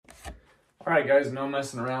All right, guys, no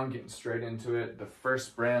messing around, getting straight into it. The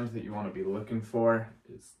first brand that you want to be looking for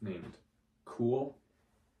is named Cool.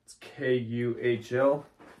 It's K-U-H-L.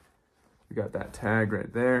 We got that tag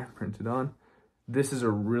right there printed on. This is a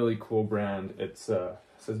really cool brand. It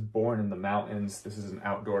says born in the mountains. This is an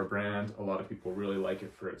outdoor brand. A lot of people really like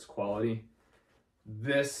it for its quality.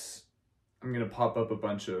 This, I'm going to pop up a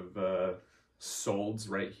bunch of solds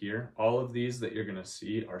right here. All of these that you're going to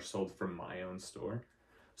see are sold from my own store.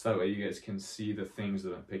 So that way you guys can see the things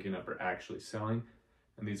that I'm picking up are actually selling.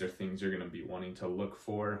 And these are things you're going to be wanting to look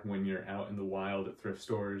for when you're out in the wild at thrift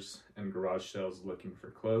stores and garage sales looking for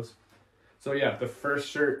clothes. So yeah, the first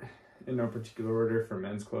shirt in no particular order for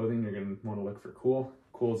men's clothing, you're going to want to look for Cool.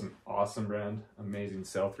 Cool is an awesome brand, amazing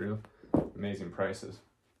sell-through, amazing prices.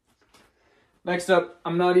 Next up,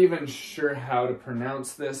 I'm not even sure how to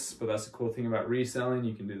pronounce this, but that's the cool thing about reselling.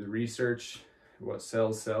 You can do the research. What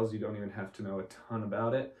sells. You don't even have to know a ton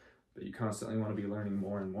about it, but you constantly want to be learning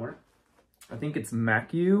more and more. I think it's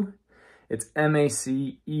Maceo. It's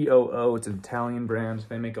M-A-C-E-O-O. It's an Italian brand.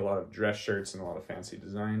 They make a lot of dress shirts and a lot of fancy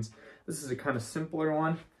designs. This is a kind of simpler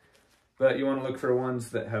one, but you want to look for ones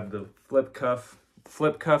that have the flip cuff.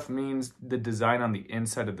 Flip cuff means the design on the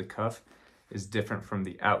inside of the cuff is different from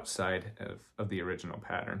the outside of the original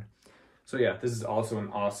pattern. So yeah, this is also an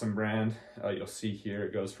awesome brand. You'll see here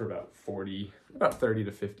it goes for about $30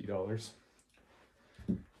 to $50.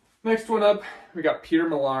 Next one up, we got Peter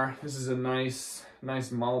Millar. This is a nice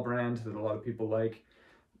mall brand that a lot of people like.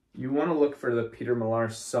 You want to look for the Peter Millar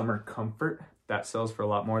Summer Comfort. That sells for a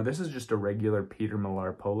lot more. This is just a regular Peter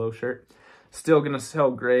Millar polo shirt. Still gonna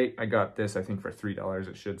sell great. I got this, I think, for $3.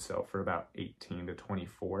 It should sell for about 18 to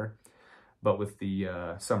 24. But with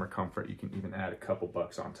the Summer Comfort, you can even add a couple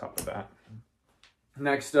bucks on top of that.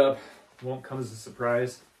 Next up, won't come as a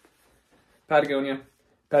surprise, Patagonia.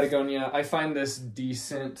 Patagonia, I find this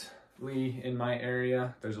decently in my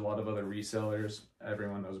area. There's a lot of other resellers.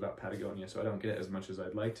 Everyone knows about Patagonia, so I don't get as much as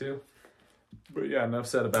I'd like to. But yeah, enough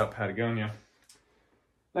said about Patagonia.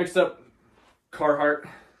 Next up, Carhartt.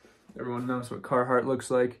 Everyone knows what Carhartt looks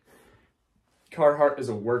like. Carhartt is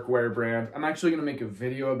a workwear brand. I'm actually going to make a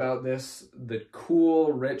video about this. The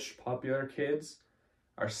cool, rich, popular kids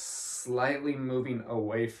are slightly moving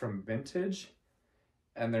away from vintage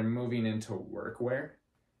and they're moving into workwear.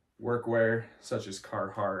 Workwear such as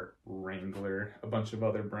Carhartt, Wrangler, a bunch of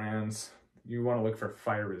other brands. You want to look for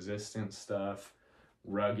fire resistant stuff,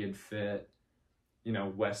 rugged fit, you know,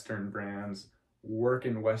 Western brands. Work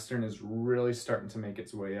in Western is really starting to make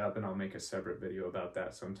its way up, and I'll make a separate video about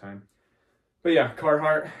that sometime. But yeah,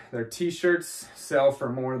 Carhartt, their t-shirts sell for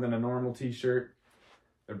more than a normal t-shirt.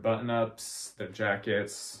 Their button-ups, their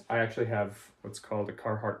jackets. I actually have what's called a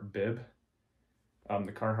Carhartt bib.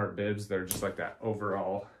 The Carhartt bibs, they're just like that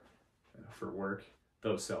overall for work.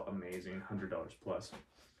 Those sell amazing, $100 plus.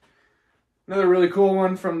 Another really cool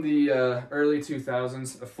one from the early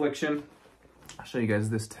 2000s, Affliction. I'll show you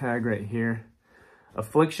guys this tag right here.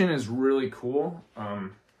 Affliction is really cool.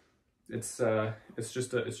 It's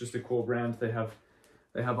just a cool brand. They have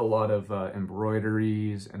a lot of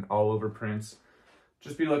embroideries and all over prints.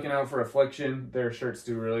 Just be looking out for Affliction. Their shirts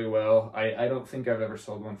do really well. I don't think I've ever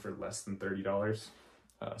sold one for less than $30.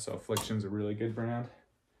 So Affliction's a really good brand.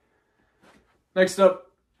 Next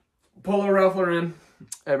up, Polo Ralph Lauren.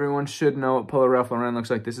 Everyone should know what Polo Ralph Lauren looks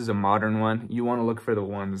like. This is a modern one. You want to look for the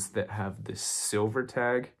ones that have this silver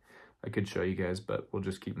tag. I could show you guys, but we'll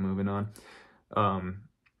just keep moving on.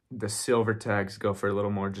 The silver tags go for a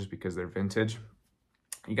little more just because they're vintage.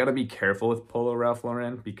 You got to be careful with Polo Ralph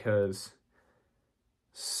Lauren because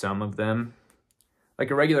some of them,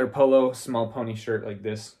 like a regular polo small pony shirt like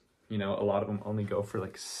this, you know, a lot of them only go for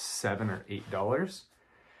like $7 or $8.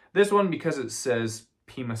 This one, because it says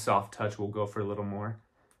Pima Soft Touch, will go for a little more.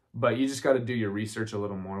 But you just got to do your research a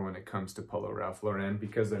little more when it comes to Polo Ralph Lauren,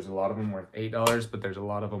 because there's a lot of them worth $8, but there's a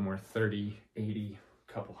lot of them worth $30, $80,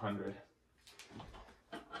 a couple hundred.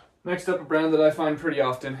 Next up, a brand that I find pretty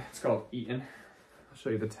often. It's called Eaton. I'll show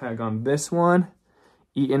you the tag on this one.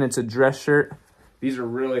 Eaton, it's a dress shirt. These are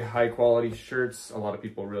really high quality shirts. A lot of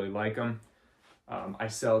people really like them. I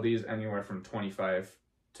sell these anywhere from $25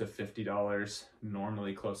 to $50,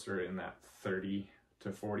 normally closer in that 30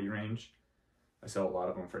 to 40 range. I sell a lot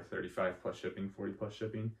of them for 35 plus shipping, 40 plus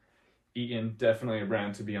shipping. Eaton, definitely a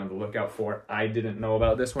brand to be on the lookout for. I didn't know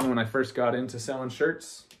about this one when I first got into selling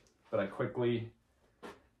shirts, but I quickly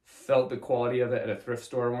felt the quality of it at a thrift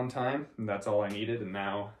store one time, and that's all I needed. And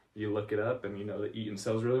now you look it up and you know that Eaton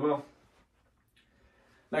sells really well.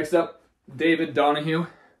 Next up, David Donahue.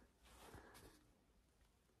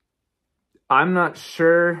 I'm not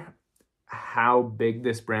sure how big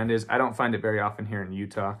this brand is. I don't find it very often here in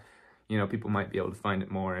Utah. You know, people might be able to find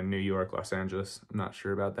it more in New York, Los Angeles. I'm not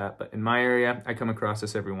sure about that. But in my area, I come across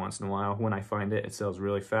this every once in a while. When I find it, it sells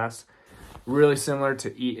really fast. Really similar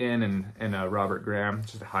to Eaton and Robert Graham.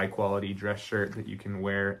 Just a high quality dress shirt that you can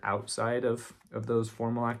wear outside of those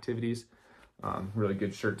formal activities. Really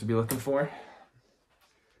good shirt to be looking for.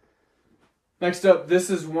 Next up, this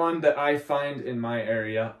is one that I find in my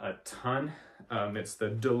area a ton. It's the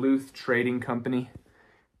Duluth Trading Company.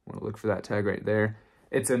 Want to look for that tag right there.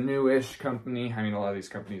 It's a newish company. I mean, a lot of these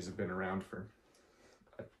companies have been around for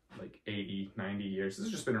like 80, 90 years. This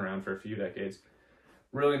has just been around for a few decades.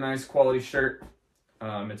 Really nice quality shirt.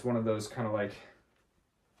 It's one of those kind of like,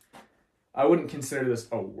 I wouldn't consider this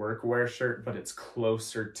a workwear shirt, but it's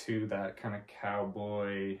closer to that kind of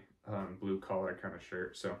cowboy, blue collar kind of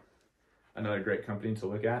shirt. So another great company to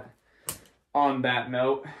look at. On that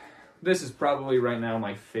note, this is probably right now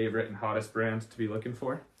my favorite and hottest brand to be looking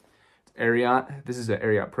for. Ariat. This is an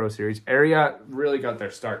Ariat Pro Series. Ariat really got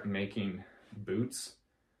their start making boots,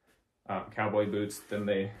 cowboy boots. Then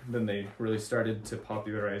they really started to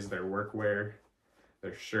popularize their workwear,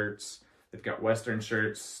 their shirts. They've got Western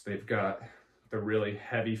shirts. They've got the really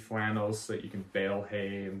heavy flannels so that you can bale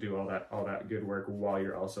hay and do all that good work while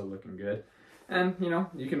you're also looking good. And you know,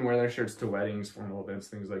 you can wear their shirts to weddings, formal events,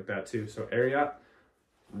 things like that too. So Ariat,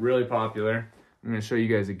 really popular. I'm going to show you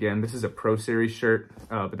guys again. This is a Pro Series shirt,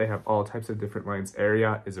 but they have all types of different lines.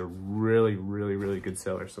 Ariat is a really, really, really good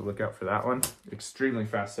seller, so look out for that one. Extremely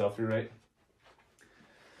fast sell-through rate.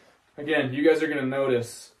 Again, you guys are going to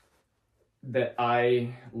notice that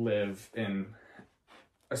I live in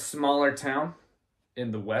a smaller town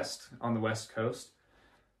in the West, on the West Coast.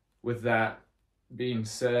 With that being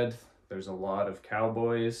said, there's a lot of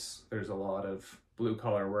cowboys, there's a lot of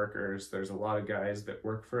blue-collar workers, there's a lot of guys that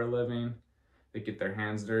work for a living. They get their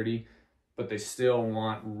hands dirty, but they still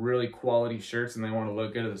want really quality shirts and they want to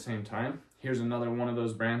look good at the same time. Here's another one of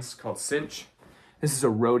those brands called Cinch. This is a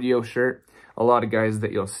rodeo shirt. A lot of guys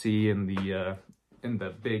that you'll see in the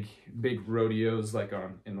big rodeos, like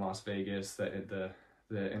in Las Vegas, the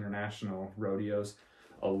international rodeos.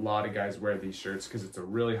 A lot of guys wear these shirts because it's a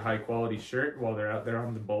really high quality shirt while they're out there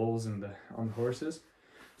on the bulls and on the horses.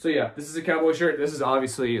 So yeah, this is a cowboy shirt. This is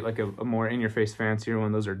obviously like a more in-your-face fancier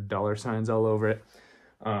one. Those are dollar signs all over it.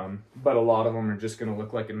 But a lot of them are just going to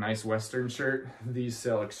look like a nice Western shirt. These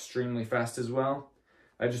sell extremely fast as well.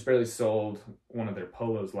 I just barely sold one of their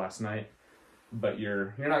polos last night. But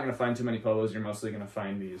you're not going to find too many polos. You're mostly going to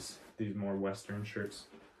find these more Western shirts.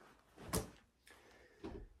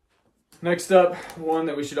 Next up, one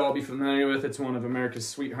that we should all be familiar with. It's one of America's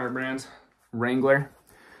sweetheart brands, Wrangler.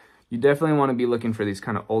 You definitely want to be looking for these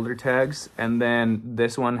kind of older tags. And then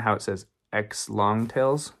this one, how it says X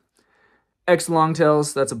Longtails. X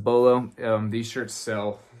Longtails, that's a bolo. These shirts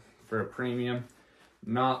sell for a premium.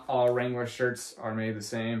 Not all Wrangler shirts are made the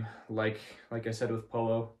same. Like I said with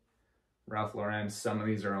Polo, Ralph Lauren, some of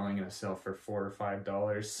these are only going to sell for $4 or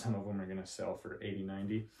 $5. Some of them are going to sell for $80,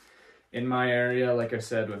 $90. In my area, like I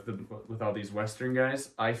said, with all these Western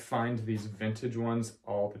guys, I find these vintage ones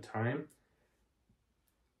all the time.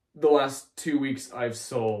 The last 2 weeks, I've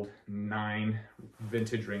sold 9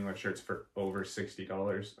 vintage Wrangler shirts for over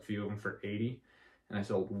 $60, a few of them for $80, and I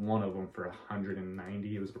sold one of them for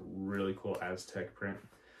 $190. It was a really cool Aztec print.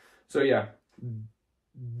 So yeah,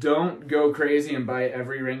 don't go crazy and buy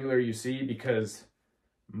every Wrangler you see, because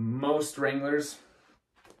most Wranglers,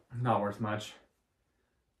 not worth much.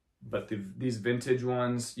 But these vintage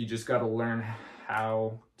ones, you just got to learn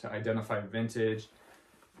how to identify vintage.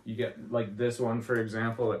 You get like this one, for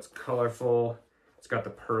example, it's colorful. It's got the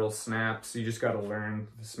pearl snaps. You just got to learn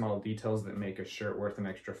the small details that make a shirt worth an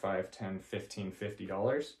extra $5, $10, $15,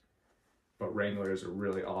 $50. But Wrangler is a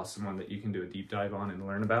really awesome one that you can do a deep dive on and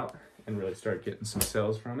learn about and really start getting some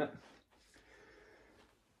sales from it.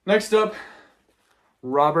 Next up,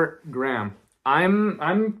 Robert Graham. I'm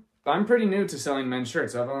pretty new to selling men's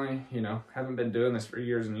shirts. I've only, haven't been doing this for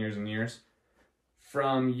years and years and years.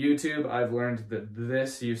 From YouTube, I've learned that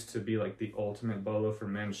this used to be like the ultimate bolo for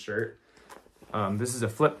men's shirt. This is a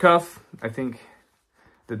flip cuff. I think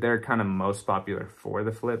that they're kind of most popular for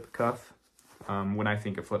the flip cuff. When I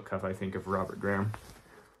think of flip cuff, I think of Robert Graham.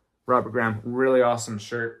 Robert Graham, really awesome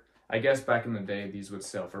shirt. I guess back in the day, these would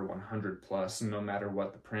sell for 100 plus, no matter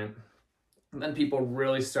what the print. And then people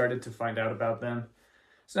really started to find out about them.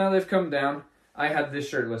 So now they've come down. I had this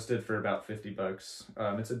shirt listed for about 50 bucks.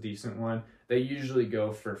 It's a decent one. They usually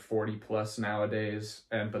go for 40 plus nowadays,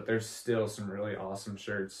 but there's still some really awesome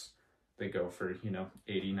shirts. They go for,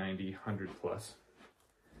 80, 90, 100 plus.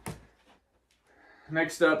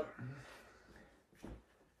 Next up,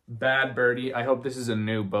 Bad Birdie. I hope this is a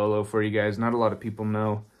new bolo for you guys. Not a lot of people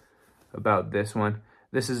know about this one.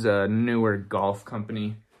 This is a newer golf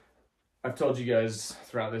company. I've told you guys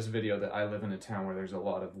throughout this video that I live in a town where there's a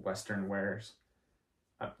lot of Western wears.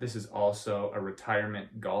 This is also a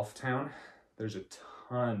retirement golf town. There's a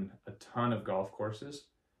ton of golf courses.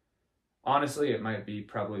 Honestly, it might be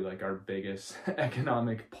probably like our biggest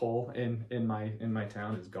economic pull in my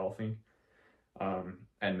town is golfing,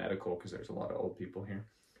 and medical, because there's a lot of old people here.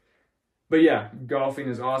 But yeah, golfing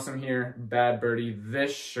is awesome here. Bad Birdie.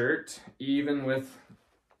 This shirt, even with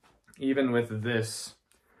this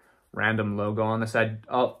random logo on the side.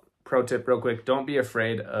 Oh, pro tip real quick, don't be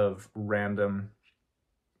afraid of random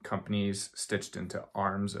companies stitched into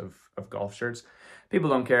arms of golf shirts. People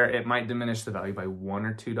don't care. It might diminish the value by $1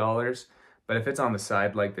 or $2, but if it's on the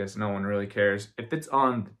side like this, no one really cares. If it's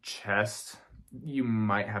on the chest, you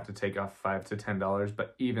might have to take off $5 to $10,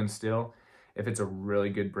 but even still, if it's a really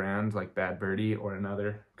good brand like Bad Birdie or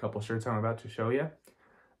another couple shirts I'm about to show you,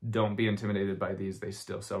 don't be intimidated by these. They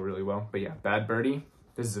still sell really well. But yeah, Bad Birdie.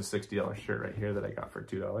 This is a $60 shirt right here that I got for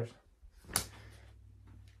 $2.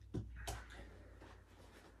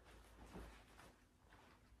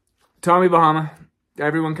 Tommy Bahama.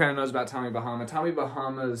 Everyone kind of knows about Tommy Bahama. Tommy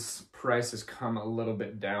Bahama's price has come a little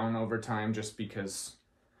bit down over time just because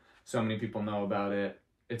so many people know about it.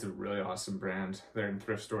 It's a really awesome brand. They're in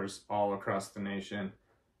thrift stores all across the nation.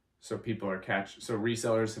 So so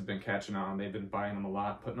resellers have been catching on. They've been buying them a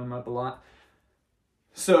lot, putting them up a lot.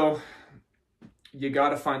 So you got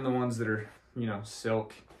to find the ones that are,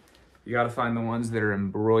 silk. You got to find the ones that are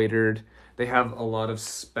embroidered. They have a lot of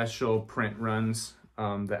special print runs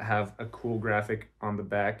that have a cool graphic on the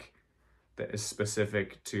back that is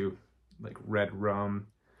specific to like red rum.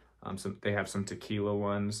 They have some tequila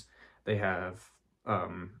ones. They have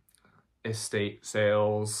estate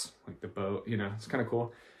sales, like the boat, it's kind of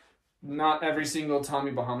cool. Not every single Tommy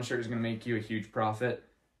Bahama shirt is going to make you a huge profit,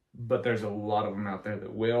 but there's a lot of them out there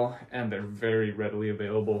that will, and they're very readily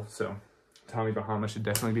available. So Tommy Bahama should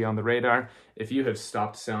definitely be on the radar. If you have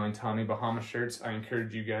stopped selling Tommy Bahama shirts, I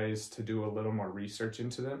encourage you guys to do a little more research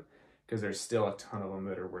into them, because there's still a ton of them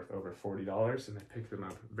that are worth over $40, and I pick them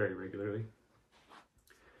up very regularly.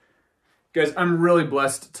 Guys, I'm really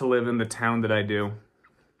blessed to live in the town that I do.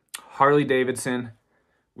 Harley Davidson.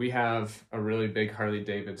 We have a really big Harley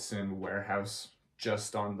Davidson warehouse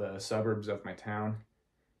just on the suburbs of my town.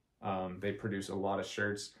 They produce a lot of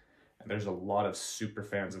shirts, and there's a lot of super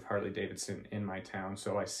fans of Harley Davidson in my town,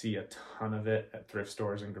 so I see a ton of it at thrift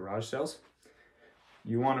stores and garage sales.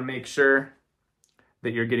 You want to make sure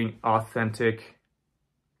that you're getting authentic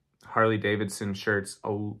Harley Davidson shirts.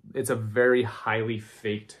 It's a very highly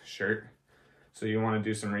faked shirt, so you want to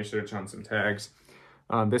do some research on some tags.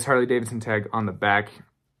 This Harley Davidson tag on the back,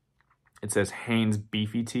 it says Hanes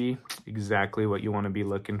Beefy Tee, exactly what you want to be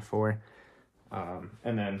looking for.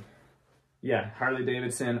 And then, yeah, Harley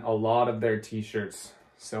Davidson, a lot of their t-shirts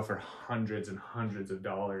sell for hundreds and hundreds of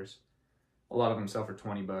dollars. A lot of them sell for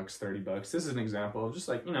 20 bucks, 30 bucks. This is an example of just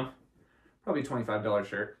like, probably $25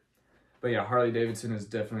 shirt. But yeah, Harley Davidson is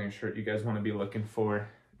definitely a shirt you guys want to be looking for,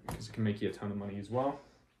 because it can make you a ton of money as well.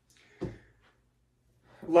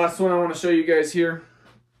 Last one I want to show you guys here,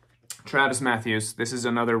 Travis Matthews. This is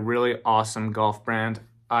another really awesome golf brand.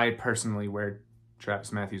 I personally wear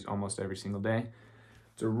Travis Matthews almost every single day.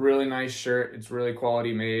 It's a really nice shirt. It's really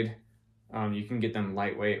quality made. You can get them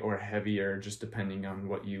lightweight or heavier, just depending on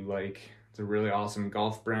what you like. It's a really awesome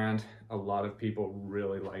golf brand. A lot of people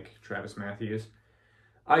really like Travis Matthews.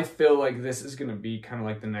 I feel like this is going to be kind of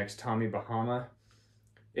like the next Tommy Bahama.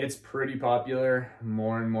 It's pretty popular.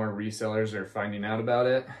 More and more resellers are finding out about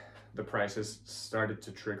it. The price has started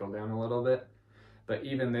to trickle down a little bit. But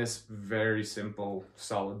even this very simple,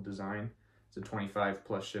 solid design, it's a 25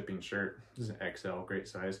 plus shipping shirt. This is an XL, great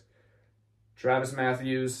size. Travis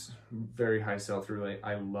Matthews, very high sell-through rate.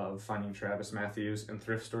 I love finding Travis Matthews, and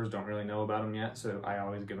thrift stores don't really know about them yet, so I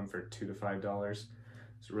always get them for $2 to $5.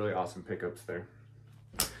 It's really awesome pickups there.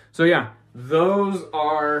 So yeah, those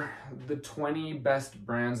are the 20 best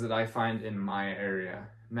brands that I find in my area.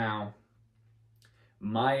 Now,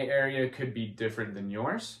 my area could be different than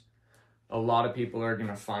yours. A lot of people are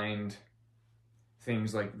gonna find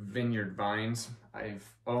things like Vineyard Vines. I've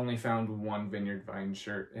only found one Vineyard Vine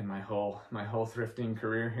shirt in my whole thrifting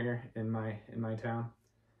career here in my town.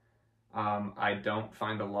 I don't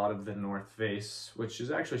find a lot of the North Face, which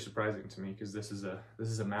is actually surprising to me, because this is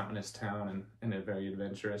a mountainous town and a very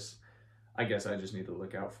adventurous. I guess I just need to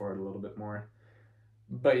look out for it a little bit more.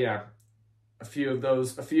 But yeah,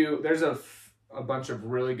 there's a bunch of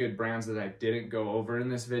really good brands that I didn't go over in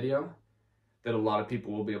this video that a lot of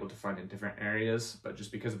people will be able to find in different areas, but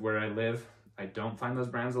just because of where I live, I don't find those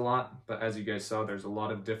brands a lot, but as you guys saw, there's a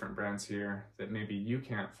lot of different brands here that maybe you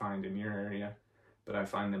can't find in your area, but I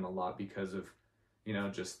find them a lot because of, you know,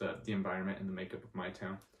 just the environment and the makeup of my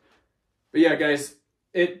town. But yeah, guys,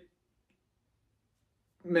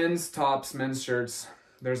 men's tops, men's shirts,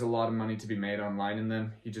 there's a lot of money to be made online in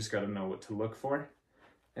them. You just got to know what to look for.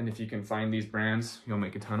 And if you can find these brands, you'll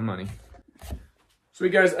make a ton of money. So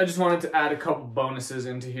guys, I just wanted to add a couple bonuses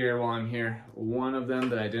into here while I'm here. One of them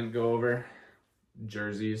that I didn't go over,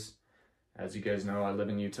 jerseys. As you guys know, I live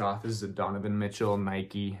in Utah. This is a Donovan Mitchell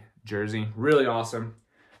Nike jersey. Really awesome.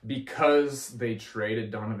 Because they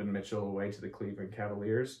traded Donovan Mitchell away to the Cleveland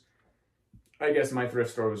Cavaliers, I guess my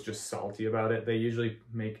thrift store was just salty about it. They usually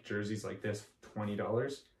make jerseys like this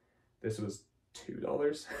 $20. This was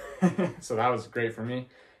 $2. So that was great for me.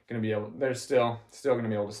 They're still gonna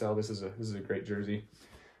be able to sell. This is a great jersey.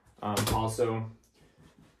 Also,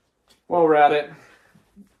 while we're at it,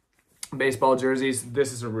 baseball jerseys.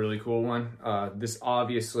 This is a really cool one. This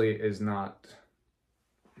obviously is not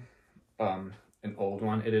an old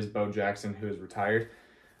one. It is Bo Jackson, who is retired,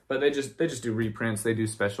 but they just do reprints. They do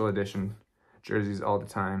special edition jerseys all the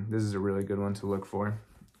time. This is a really good one to look for.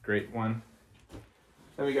 Great one.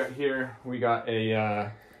 Then we got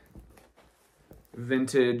a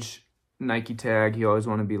vintage Nike tag. You always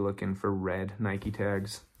want to be looking for red Nike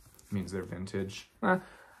tags. It means they're vintage.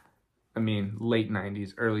 I mean, late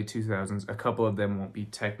 90s, early 2000s. A couple of them won't be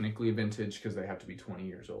technically vintage because they have to be 20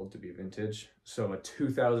 years old to be vintage. So a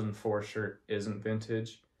 2004 shirt isn't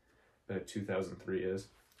vintage, but a 2003 is.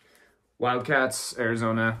 Wildcats,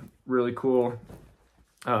 Arizona, really cool.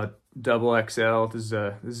 Double XL. This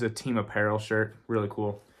is a team apparel shirt, really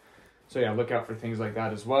cool. So yeah, look out for things like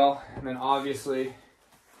that as well. And then obviously,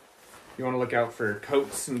 you want to look out for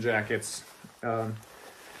coats and jackets.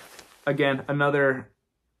 Again, another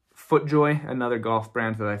FootJoy, another golf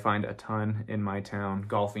brand that I find a ton in my town.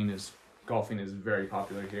 Golfing is very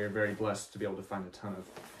popular here. Very blessed to be able to find a ton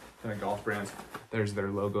of golf brands. There's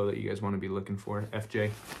their logo that you guys want to be looking for,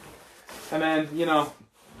 FJ. And then, you know,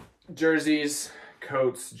 jerseys,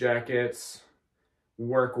 coats, jackets,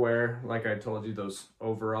 workwear, like I told you, those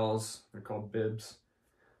overalls, they're called bibs.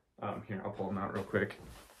 Here, I'll pull them out real quick.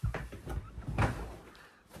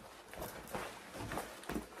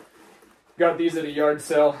 Got these at a yard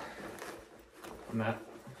sale. On that.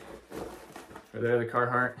 Right there, the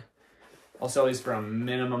Carhartt. I'll sell these for a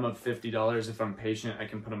minimum of $50. If I'm patient, I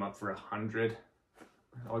can put them up for $100.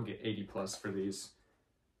 I'll get 80 plus for these.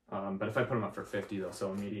 But if I put them up for 50, they'll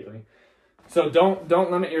sell immediately. So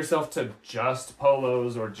don't limit yourself to just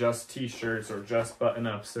polos or just t-shirts or just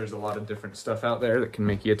button-ups. There's a lot of different stuff out there that can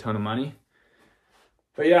make you a ton of money.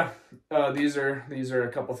 But yeah, these are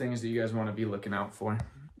a couple things that you guys want to be looking out for.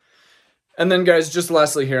 And then guys, just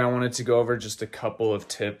lastly here, I wanted to go over just a couple of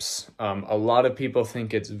tips. A lot of people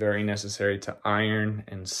think it's very necessary to iron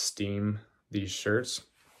and steam these shirts.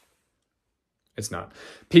 It's not.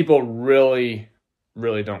 People really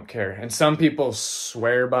don't care. And some people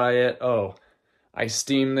swear by it. Oh, I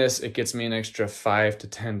steam this, it gets me an extra $5 to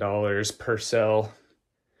 $10 per sell.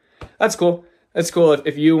 That's cool. That's cool.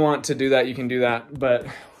 If you want to do that, you can do that. But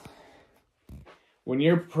when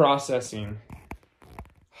you're processing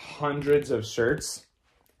hundreds of shirts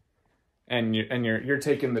and you're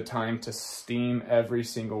taking the time to steam every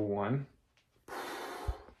single one,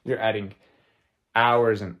 you're adding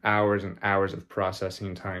hours and hours and hours of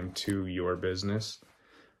processing time to your business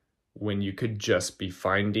when you could just be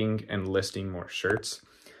finding and listing more shirts.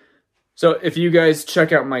 So if you guys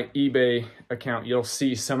check out my eBay account, you'll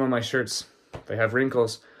see some of my shirts, they have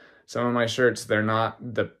wrinkles. Some of my shirts, they're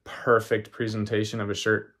not the perfect presentation of a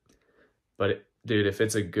shirt, but dude, if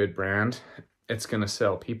it's a good brand, it's gonna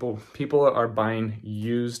sell. People are buying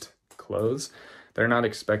used clothes. They're not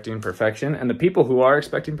expecting perfection. And the people who are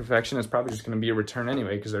expecting perfection is probably just gonna be a return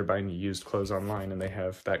anyway because they're buying used clothes online and they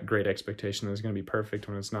have that great expectation that it's gonna be perfect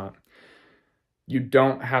when it's not. You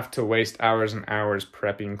don't have to waste hours and hours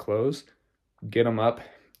prepping clothes. Get them up,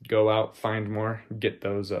 go out, find more, get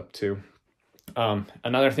those up too.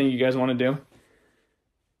 Another thing you guys wanna do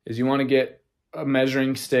is you wanna get a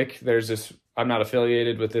measuring stick. There's this, I'm not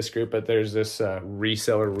affiliated with this group, but there's this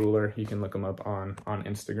reseller ruler. You can look them up on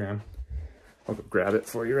Instagram. I'll go grab it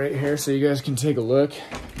for you right here so you guys can take a look.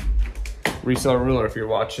 Reseller ruler, if you're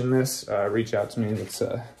watching this, reach out to me.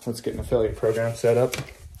 Let's get an affiliate program set up.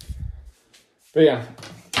 But yeah,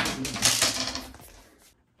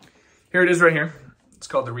 here it is right here. It's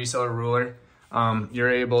called the reseller ruler.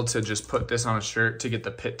 You're able to just put this on a shirt to get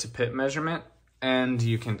the pit to pit measurement. And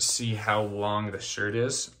you can see how long the shirt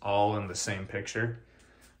is all in the same picture.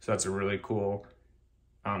 So that's a really cool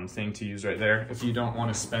thing to use right there. If you don't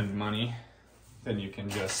want to spend money then you can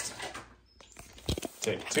just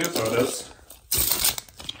take 2 photos.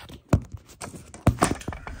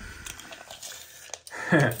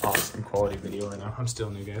 Awesome quality video right now. I'm still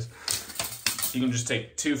new, guys. You can just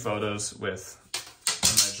take 2 photos with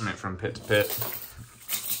a measurement from pit to pit,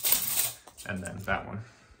 and then that one.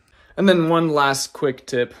 And then one last quick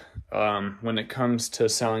tip, when it comes to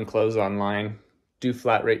selling clothes online, do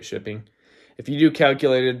flat rate shipping. If you do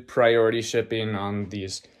calculated priority shipping on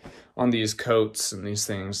these coats and these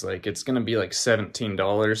things, like it's gonna be like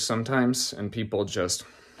 $17 sometimes, and people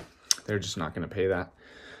they're just not gonna pay that.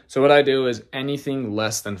 So what I do is anything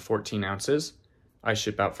less than 14 ounces, I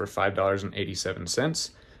ship out for $5.87.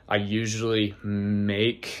 I usually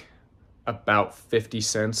make about 50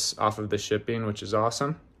 cents off of the shipping, which is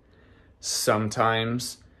awesome.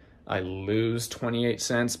 Sometimes I lose 28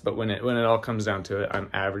 cents, but when it all comes down to it, I'm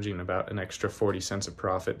averaging about an extra 40 cents of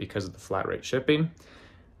profit because of the flat rate shipping.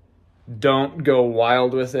 Don't go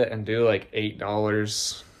wild with it and do like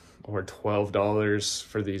 $8 or $12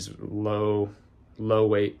 for these low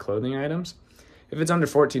weight clothing items. If it's under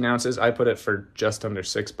 14 ounces, I put it for just under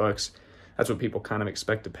 $6. That's what people kind of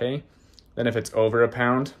expect to pay. Then if it's over a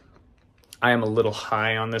pound, I am a little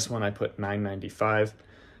high on this one. I put $9.95.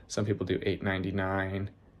 Some people do $8.99,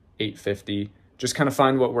 $8.50. Just kind of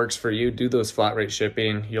find what works for you. Do those flat rate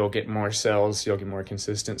shipping. You'll get more sales. You'll get more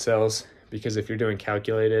consistent sales, because if you're doing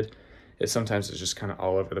calculated, sometimes it's just kind of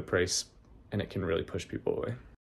all over the place and it can really push people away.